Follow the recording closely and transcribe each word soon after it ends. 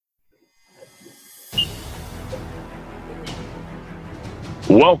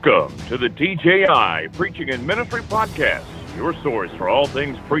Welcome to the TJI Preaching and Ministry Podcast, your source for all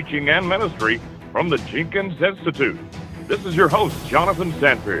things preaching and ministry from the Jenkins Institute. This is your host, Jonathan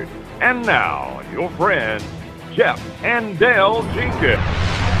Sanford. And now, your friends, Jeff and Dale Jenkins.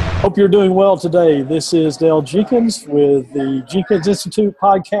 Hope you're doing well today. This is Dale Jenkins with the Jenkins Institute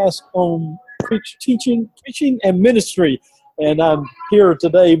podcast on preaching and ministry. And I'm here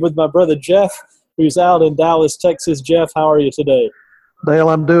today with my brother Jeff, who's out in Dallas, Texas. Jeff, how are you today? Dale,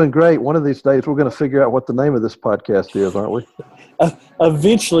 I'm doing great. One of these days, we're going to figure out what the name of this podcast is, aren't we?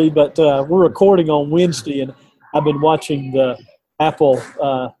 Eventually, but we're recording on Wednesday, and I've been watching the Apple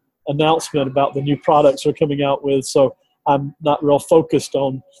announcement about the new products they're coming out with, so I'm not real focused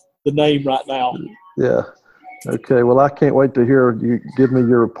on the name right now. Yeah. Okay. Well, I can't wait to hear you give me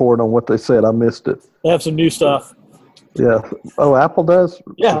your report on what they said. I missed it. They have some new stuff. Yeah. Oh, Apple does?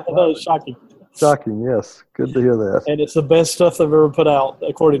 Yeah, that was shocking. Shocking, yes. Good to hear that. And it's the best stuff they've ever put out,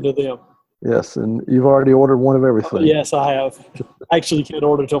 according to them. Yes, and you've already ordered one of everything. Yes, I have. Actually, can't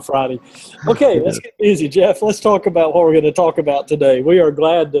order until Friday. Okay, let's get busy, Jeff. Let's talk about what we're going to talk about today. We are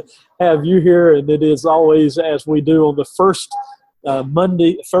glad to have you here, and it is always, as we do on the first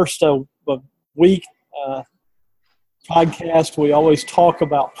week podcast, we always talk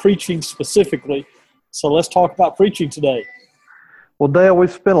about preaching specifically. So let's talk about preaching today. Well, Dale,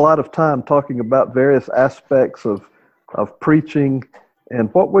 we've spent a lot of time talking about various aspects of preaching,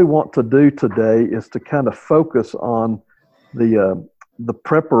 and what we want to do today is to kind of focus on the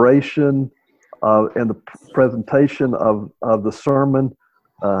preparation and the presentation of the sermon.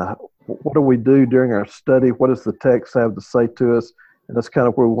 What do we do during our study? What does the text have to say to us? And that's kind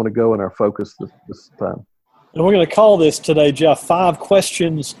of where we want to go in our focus this time. And we're going to call this today, Jeff, 5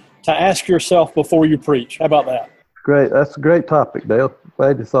 questions to ask yourself before you preach. How about that? Great. That's a great topic, Dale.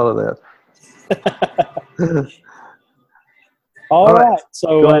 Glad you thought of that. All right.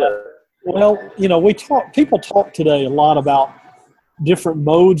 So, people talk today a lot about different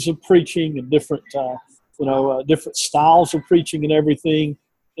modes of preaching and different styles of preaching and everything.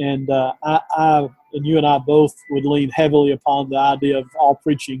 And I and you and I both would lean heavily upon the idea of all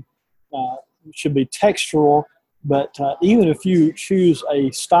preaching should be textual. But even if you choose a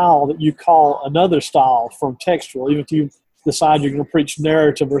style that you call another style from textual, even if you decide you're going to preach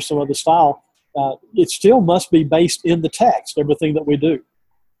narrative or some other style, it still must be based in the text, everything that we do.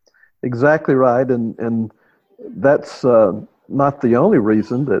 Exactly right. And that's not the only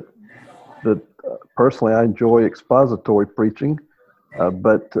reason that personally I enjoy expository preaching.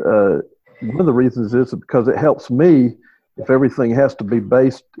 But one of the reasons is because it helps me if everything has to be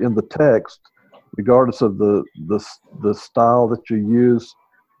based in the text, regardless of the style that you use.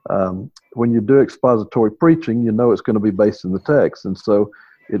 When you do expository preaching, you know it's going to be based in the text, and so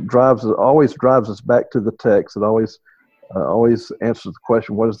it always drives us back to the text. It always answers the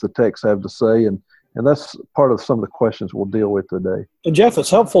question, what does the text have to say? And that's part of some of the questions we'll deal with today. And Jeff, it's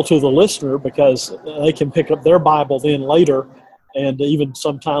helpful to the listener because they can pick up their Bible then later, and even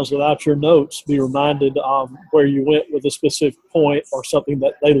sometimes without your notes, be reminded of where you went with a specific point or something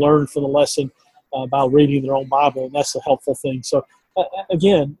that they learned from the lesson by reading their own Bible, and that's a helpful thing. So,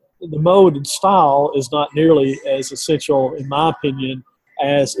 again, the mode and style is not nearly as essential, in my opinion,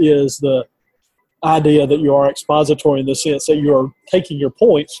 as is the idea that you are expository in the sense that you are taking your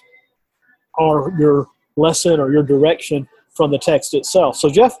points or your lesson or your direction from the text itself. So,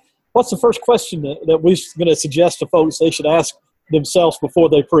 Jeff, what's the first question that we're going to suggest to folks they should ask themselves before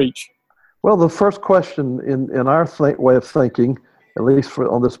they preach? Well, the first question in our way of thinking, at least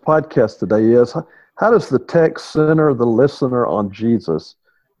on this podcast today, is how does the text center the listener on Jesus?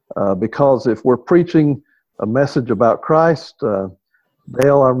 Because if we're preaching a message about Christ,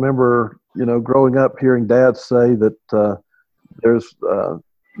 Dale, I remember, growing up hearing Dad say that there's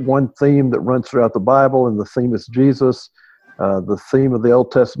one theme that runs throughout the Bible, and the theme is Jesus. The theme of the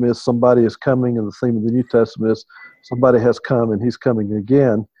Old Testament is somebody is coming, and the theme of the New Testament is somebody has come and he's coming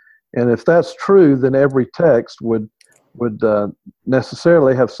again. And if that's true, then every text would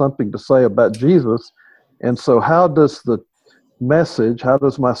necessarily have something to say about Jesus. And so how does the message, how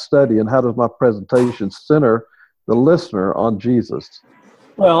does my study, and how does my presentation center the listener on Jesus?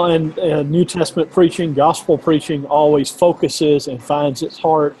 Well, and New Testament preaching, gospel preaching always focuses and finds its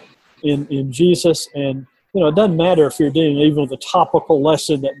heart in Jesus. And, it doesn't matter if you're dealing even with a topical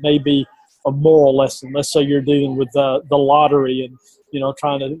lesson that may be a moral lesson. Let's say you're dealing with the lottery and,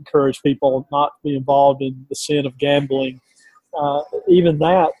 trying to encourage people not to be involved in the sin of gambling. Even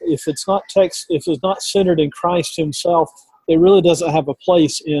that, if it's not centered in Christ himself, it really doesn't have a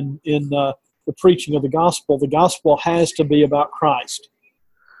place in the preaching of the gospel. The gospel has to be about Christ.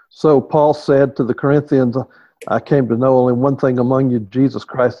 So Paul said to the Corinthians, I came to know only one thing among you, Jesus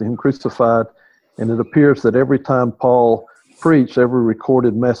Christ and Him crucified. And it appears that every time Paul preached, every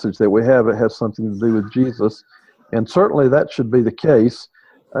recorded message that we have, it has something to do with Jesus. And certainly that should be the case.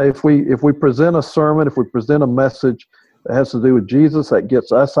 If we present a sermon, if we present a message that has to do with Jesus, that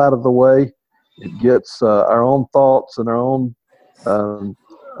gets us out of the way. It gets our own thoughts and our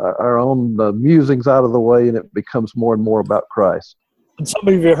own musings out of the way, and it becomes more and more about Christ. And some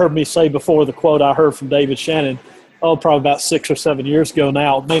of you have heard me say before the quote I heard from David Shannon, probably about 6 or 7 years ago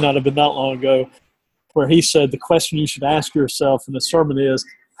now, it may not have been that long ago, where he said the question you should ask yourself in the sermon is,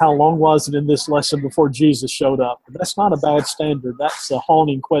 how long was it in this lesson before Jesus showed up? And that's not a bad standard. That's a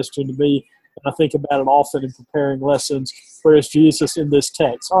haunting question to me, and I think about it often in preparing lessons. Where is Jesus in this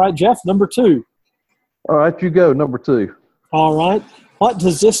text? All right, Jeff, number 2. All right, you go, number 2. All right. What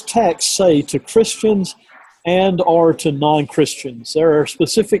does this text say to Christians and or to non-Christians? There are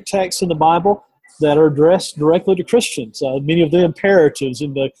specific texts in the Bible that are addressed directly to Christians. Many of the imperatives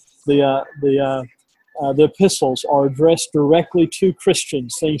in the epistles are addressed directly to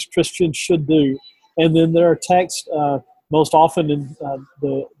Christians, things Christians should do. And then there are texts, most often in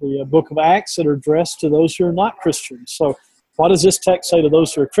the book of Acts, that are addressed to those who are not Christians. So what does this text say to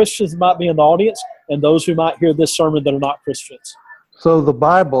those who are Christians that might be in the audience and those who might hear this sermon that are not Christians? So the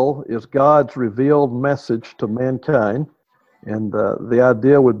Bible is God's revealed message to mankind. And the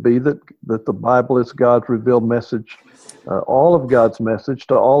idea would be that the Bible is God's revealed message, all of God's message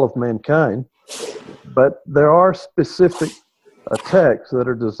to all of mankind. But there are specific texts that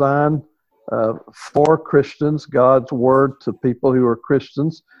are designed for Christians, God's word to people who are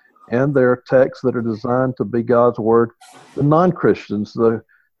Christians, and there are texts that are designed to be God's word to non-Christians. The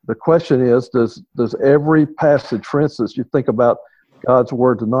question is, does every passage, for instance, you think about God's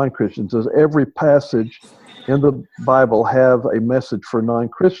word to non-Christians, does every passage in the Bible have a message for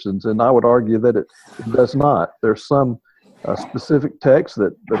non-Christians? And I would argue that it does not. There's some specific texts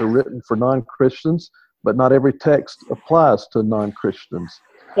that are written for non-Christians, but not every text applies to non-Christians.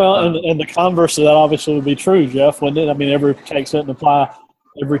 Well, and the converse of that obviously would be true, Jeff, wouldn't it? I mean, every text doesn't apply.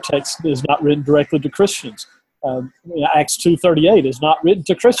 Every text is not written directly to Christians. Acts 2:38 is not written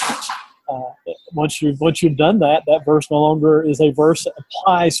to Christians. Once you've done that, that verse no longer is a verse that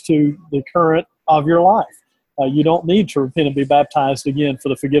applies to the current of your life. You don't need to repent and be baptized again for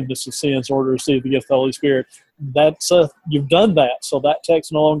the forgiveness of sins or to receive the gift of the Holy Spirit. That's you've done that, so that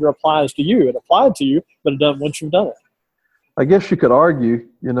text no longer applies to you. It applied to you, but it doesn't once you've done it. I guess you could argue,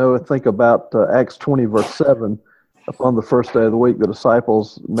 think about Acts 20, verse 7. Upon the first day of the week, the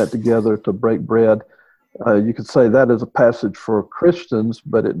disciples met together to break bread. You could say that is a passage for Christians,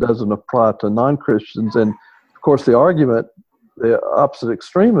 but it doesn't apply to non-Christians. And, of course, the argument, the opposite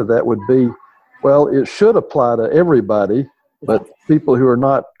extreme of that would be, well, it should apply to everybody, but people who are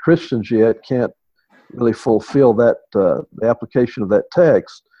not Christians yet can't really fulfill that the application of that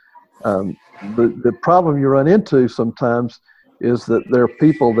text. The problem you run into sometimes is that there are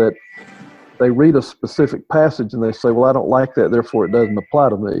people that they read a specific passage and they say, well, I don't like that, therefore it doesn't apply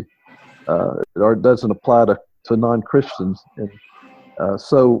to me, or it doesn't apply to non-Christians. And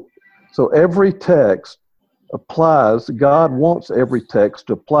so every text applies. God wants every text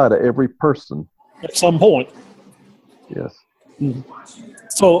to apply to every person. At some point. Yes. Mm-hmm.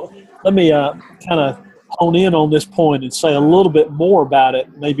 So let me kind of hone in on this point and say a little bit more about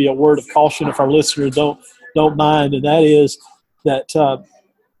it, maybe a word of caution if our listeners don't mind, and that is that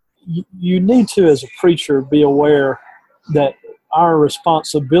you need to, as a preacher, be aware that our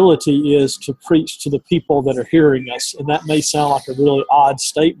responsibility is to preach to the people that are hearing us. And that may sound like a really odd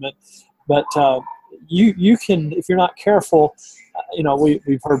statement, but you can, if you're not careful,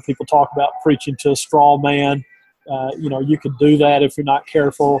 we've heard people talk about preaching to a straw man. You can do that if you're not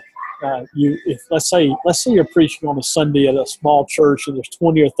careful. If let's say you're preaching on a Sunday at a small church and there's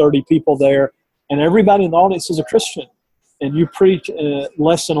 20 or 30 people there, and everybody in the audience is a Christian, and you preach a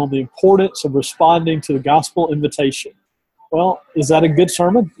lesson on the importance of responding to the gospel invitation. Well, is that a good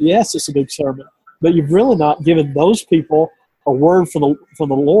sermon? Yes, it's a good sermon. But you've really not given those people a word from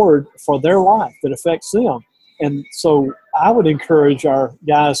the Lord for their life that affects them. And so I would encourage our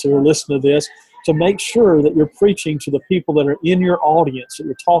guys who are listening to this to make sure that you're preaching to the people that are in your audience, that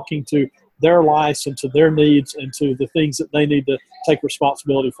you're talking to their lives and to their needs and to the things that they need to take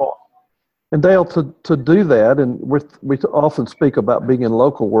responsibility for. And Dale, to do that, and we often speak about being in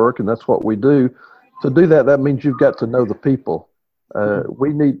local work, and that's what we do. To do that, that means you've got to know the people. Do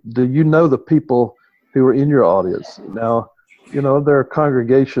you know the people who are in your audience? Now, there are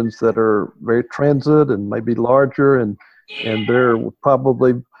congregations that are very transit and maybe larger, and there will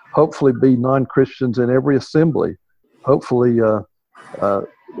hopefully be non-Christians in every assembly. Hopefully,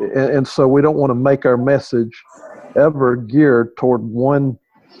 and so we don't want to make our message ever geared toward one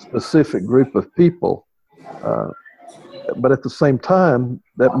specific group of people. But at the same time,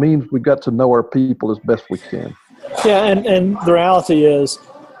 that means we've got to know our people as best we can. Yeah, and the reality is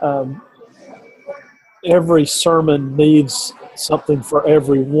every sermon needs something for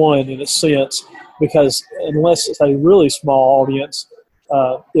everyone in a sense, because unless it's a really small audience,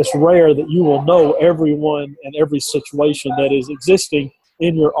 it's rare that you will know everyone and every situation that is existing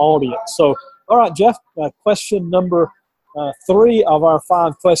in your audience. So, all right, Jeff, question number 3 of our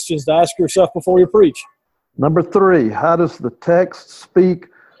 5 questions to ask yourself before you preach. Number 3, how does the text speak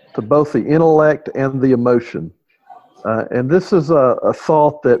to both the intellect and the emotion? And this is a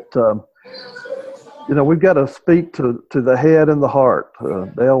thought that, we've got to speak to the head and the heart.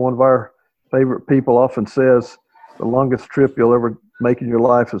 Dale, one of our favorite people, often says, the longest trip you'll ever make in your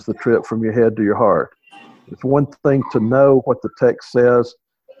life is the trip from your head to your heart. It's one thing to know what the text says,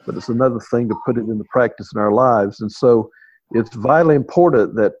 but it's another thing to put it into practice in our lives. And so it's vitally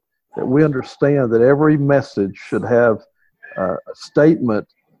important that we understand that every message should have a statement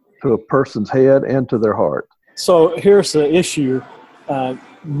to a person's head and to their heart. So here's the issue.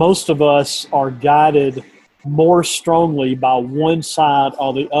 Most of us are guided more strongly by one side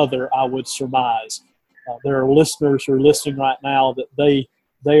or the other, I would surmise. There are listeners who are listening right now that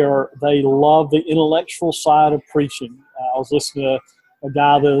they love the intellectual side of preaching. I was listening to a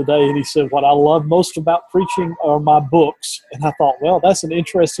guy the other day, and he said, what I love most about preaching are my books. And I thought, well, that's an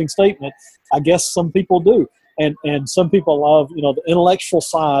interesting statement. I guess some people do. And some people love, the intellectual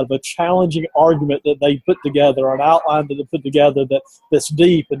side of a challenging argument that they put together, an outline that they put together that's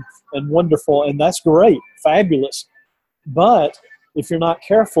deep and wonderful, and that's great, fabulous. But if you're not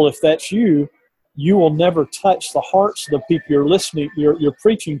careful, if that's you will never touch the hearts of the people you're listening, you're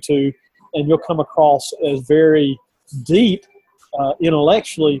preaching to, and you'll come across as very deep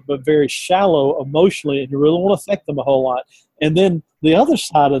intellectually, but very shallow emotionally, and you really won't affect them a whole lot. And then the other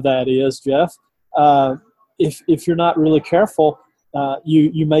side of that is, Jeff, if you're not really careful,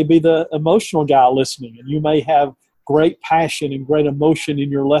 you may be the emotional guy listening, and you may have great passion and great emotion in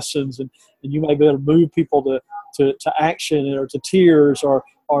your lessons, and you may be able to move people to action or to tears or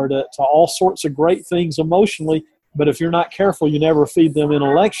to all sorts of great things emotionally. But if you're not careful, you never feed them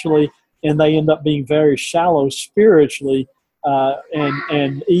intellectually, and they end up being very shallow spiritually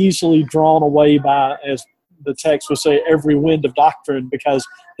and easily drawn away by, as the text would say, every wind of doctrine, because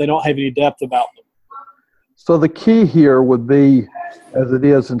they don't have any depth about them. So the key here would be, as it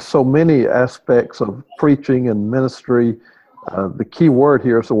is in so many aspects of preaching and ministry, the key word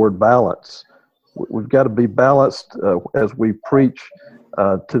here is the word balance. We've got to be balanced as we preach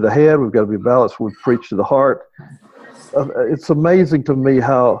to the head. We've got to be balanced when we preach to the heart. It's amazing to me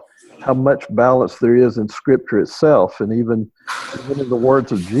how much balance there is in Scripture itself, and even in the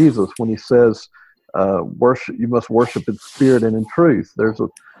words of Jesus when he says, "Worship. You must worship in spirit and in truth."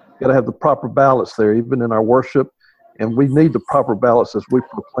 Got to have the proper balance there, even in our worship, and we need the proper balance as we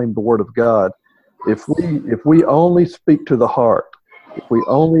proclaim the Word of God. If we only speak to the heart, if we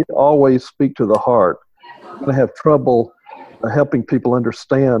only always speak to the heart, we're going to have trouble helping people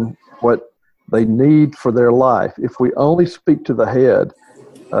understand what they need for their life. If we only speak to the head,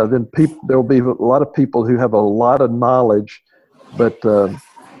 then there will be a lot of people who have a lot of knowledge, but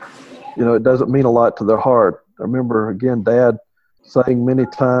it doesn't mean a lot to their heart. I remember again, Dad saying many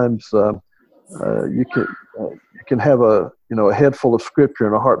times, you can have a head full of Scripture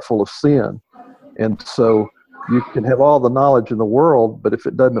and a heart full of sin, and so you can have all the knowledge in the world, but if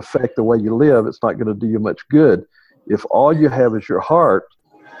it doesn't affect the way you live, it's not going to do you much good. If all you have is your heart,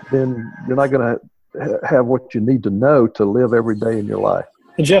 then you're not going to have what you need to know to live every day in your life.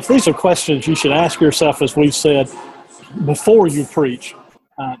 And Jeff, these are questions you should ask yourself, as we've said, before you preach.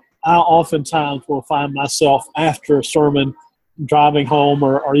 I oftentimes will find myself after a sermon driving home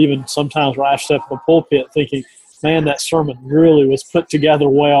or even sometimes where I step in the pulpit thinking, man, that sermon really was put together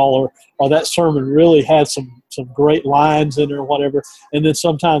well, or that sermon really had some great lines in it or whatever. And then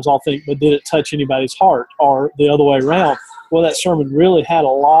sometimes I'll think, but did it touch anybody's heart? Or the other way around, well, that sermon really had a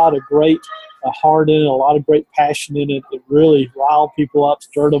lot of great heart in it, a lot of great passion in it. It really riled people up,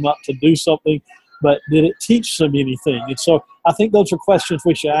 stirred them up to do something. But did it teach them anything? And so I think those are questions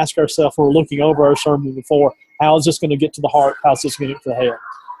we should ask ourselves when we're looking over our sermon before. How is this going to get to the heart? How is this going to get to the head?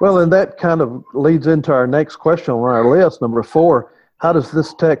 Well, and that kind of leads into our next question on our list, number 4. How does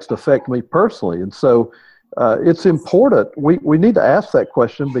this text affect me personally? And so it's important. We need to ask that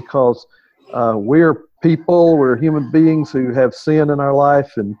question because we're people, we're human beings who have sin in our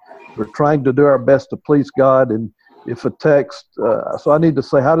life, and we're trying to do our best to please God. And if a text, so I need to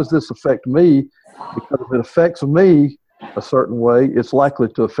say, how does this affect me? Because if it affects me, a certain way, it's likely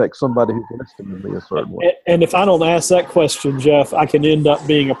to affect somebody who's listening to me a certain way. And if I don't ask that question, Jeff, I can end up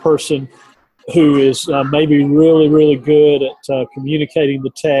being a person who is maybe really, really good at communicating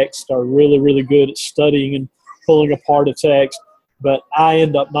the text, or really, really good at studying and pulling apart a text, but I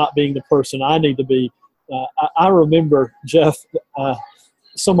end up not being the person I need to be. I remember, Jeff,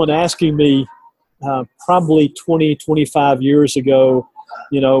 someone asking me probably 20, 25 years ago,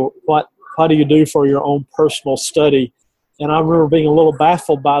 what do you do for your own personal study? And I remember being a little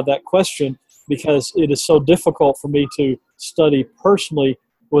baffled by that question, because it is so difficult for me to study personally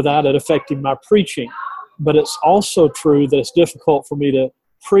without it affecting my preaching. But it's also true that it's difficult for me to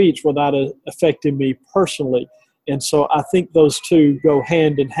preach without it affecting me personally. And so I think those two go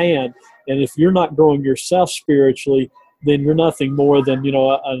hand in hand. And if you're not growing yourself spiritually, then you're nothing more than,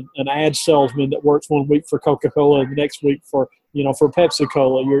 an ad salesman that works 1 week for Coca-Cola and the next week for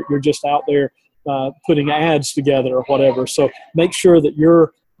Pepsi-Cola. You're just out there putting ads together or whatever. So make sure that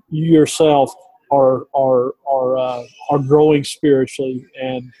you yourself are growing spiritually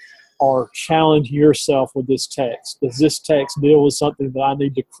and are challenging yourself with this text. Does this text deal with something that I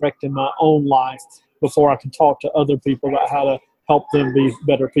need to correct in my own life before I can talk to other people about how to help them be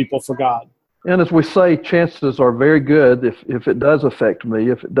better people for God? And as we say, chances are very good if it does affect me,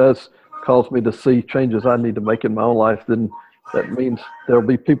 if it does cause me to see changes I need to make in my own life, then that means there'll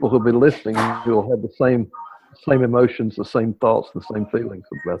be people who'll be listening who will have the same emotions, the same thoughts, the same feelings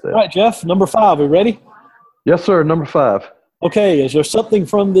about that. All right, Jeff, number 5, are we ready? Yes, sir, number 5. Okay, is there something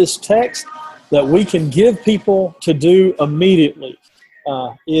from this text that we can give people to do immediately?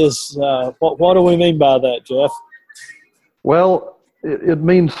 What do we mean by that, Jeff? Well, it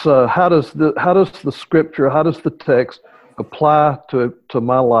means how does the scripture, how does the text apply to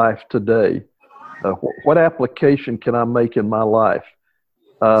my life today? What application can I make in my life?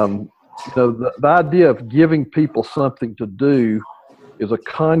 The idea of giving people something to do is a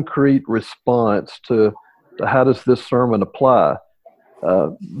concrete response to how does this sermon apply.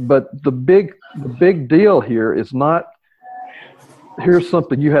 But the big deal here is not here's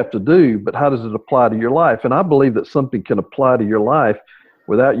something you have to do, but how does it apply to your life? And I believe that something can apply to your life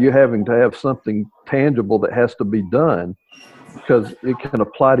without you having to have something tangible that has to be done, because it can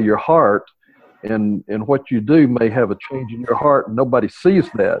apply to your heart, and what you do may have a change in your heart, and nobody sees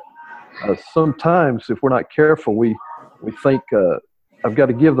that. Sometimes, if we're not careful, we think I've got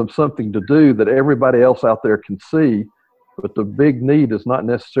to give them something to do that everybody else out there can see, but the big need is not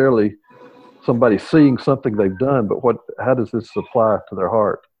necessarily somebody seeing something they've done, but how does this apply to their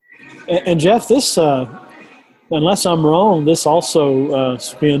heart? And Jeff, this, unless I'm wrong, this also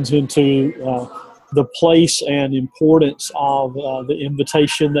spins into the place and importance of the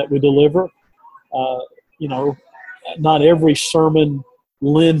invitation that we deliver. Not every sermon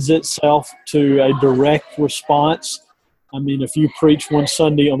lends itself to a direct response. I mean, if you preach one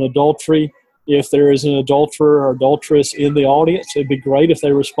Sunday on adultery, if there is an adulterer or adulteress in the audience, it'd be great if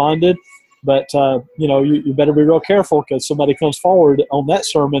they responded. But, you better be real careful, because somebody comes forward on that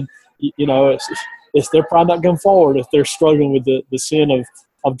sermon, they're probably not going forward if they're struggling with the sin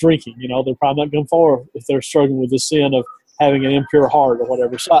of drinking. They're probably not going forward if they're struggling with the sin of having an impure heart or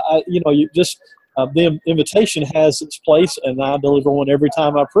whatever. So, the invitation has its place, and I deliver one every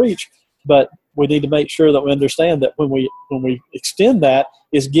time I preach. But we need to make sure that we understand that when we extend that,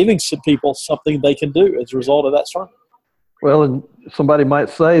 is giving some people something they can do as a result of that sermon. Well, and somebody might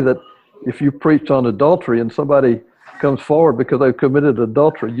say that if you preach on adultery and somebody comes forward because they've committed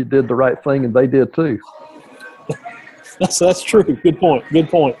adultery, you did the right thing and they did too. That's true. Good point.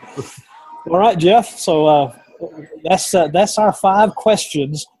 All right, Jeff. So that's our 5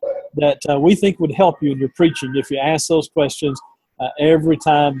 questions that we think would help you in your preaching if you ask those questions every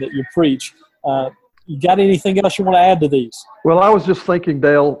time that you preach. You got anything else you want to add to these? Well, I was just thinking,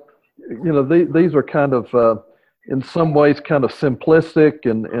 Dale, these are kind of in some ways kind of simplistic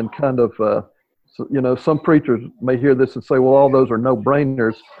and kind of, some preachers may hear this and say, well, all those are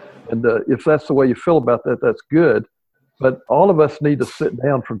no-brainers. And if that's the way you feel about that, that's good. But all of us need to sit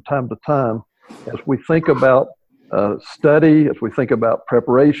down from time to time as we think about study, as we think about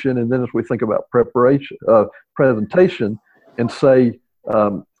preparation, and then as we think about presentation, and say,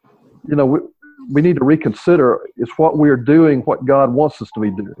 we need to reconsider, is what we're doing what God wants us to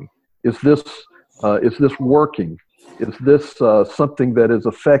be doing? Is this working? Is this something that is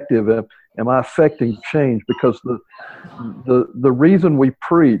effective? Am I affecting change? Because the reason we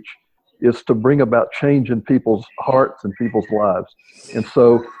preach is to bring about change in people's hearts and people's lives. And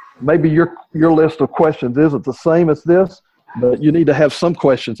so maybe your list of questions isn't the same as this, but you need to have some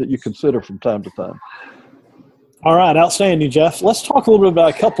questions that you consider from time to time. All right, outstanding, Jeff. Let's talk a little bit about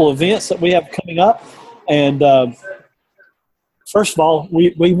a couple of events that we have coming up. And first of all,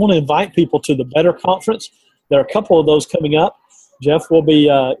 we want to invite people to the Better Conference. There are a couple of those coming up. Jeff will be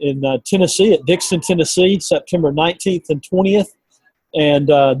in Tennessee, at Dixon, Tennessee, September 19th and 20th. And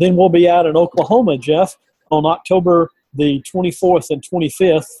then we'll be out in Oklahoma, Jeff, on October the 24th and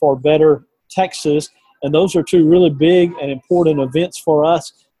 25th for Better Texas. And those are two really big and important events for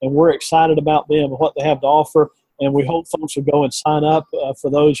us, and we're excited about them and what they have to offer. And we hope folks will go and sign up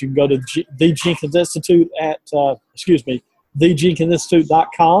for those. You can go to The Jenkins Institute at,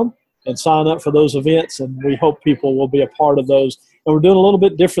 thejenkinsinstitute.com and sign up for those events, and we hope people will be a part of those. And we're doing a little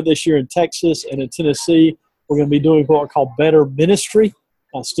bit different this year in Texas and in Tennessee. We're going to be doing what we call Better Ministry,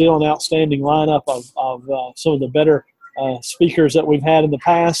 still an outstanding lineup of some of the better speakers that we've had in the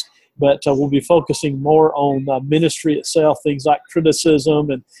past, but we'll be focusing more on ministry itself, things like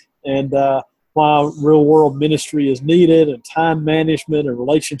criticism and why real-world ministry is needed, and time management and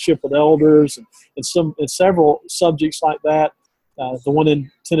relationship with elders, and several subjects like that. The one in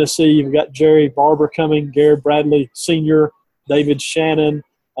Tennessee, you've got Jerry Barber coming, Gary Bradley Sr., David Shannon,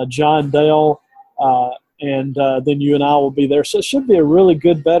 John Dale, and then you and I will be there. So it should be a really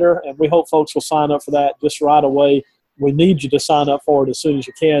good Better, and we hope folks will sign up for that just right away. We need you to sign up for it as soon as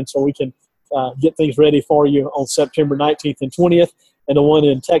you can so we can get things ready for you on September 19th and 20th, and the one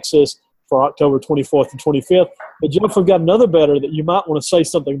in Texas for October 24th and 25th. But, Jeff, we've got another Better that you might want to say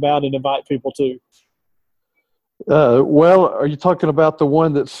something about and invite people to. Well, are you talking about the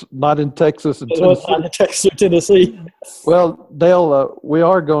one that's not in Texas and Tennessee? Not in Texas or Tennessee. Well, Dale, we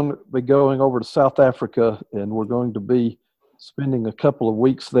are going to be going over to South Africa, and we're going to be spending a couple of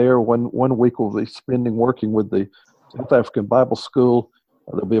weeks there. One week we'll be spending working with the South African Bible School.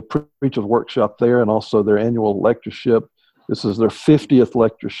 There'll be a preacher's workshop there and also their annual lectureship. This is their 50th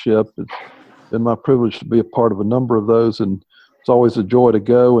lectureship. It's been my privilege to be a part of a number of those, and it's always a joy to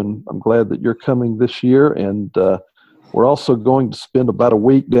go, and I'm glad that you're coming this year. And we're also going to spend about a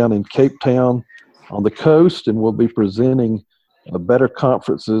week down in Cape Town on the coast, and we'll be presenting Better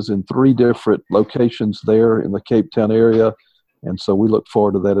conferences in 3 different locations there in the Cape Town area, and so we look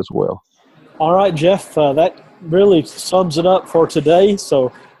forward to that as well. All right, Jeff, that really sums it up for today.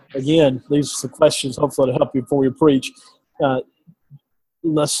 So, again, these are some questions hopefully to help you before you preach.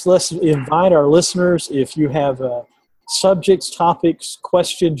 Let's invite our listeners, if you have subjects, topics,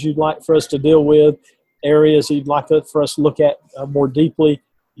 questions you'd like for us to deal with, areas you'd like for us to look at more deeply,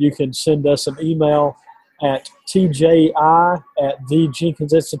 you can send us an email at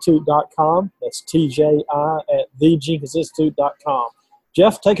tji@thejenkinsinstitute.com. That's tji@thejenkinsinstitute.com.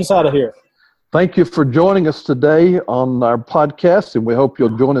 Jeff, take us out of here. Thank you for joining us today on our podcast, and we hope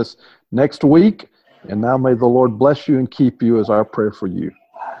you'll join us next week. And now may the Lord bless you and keep you is our prayer for you.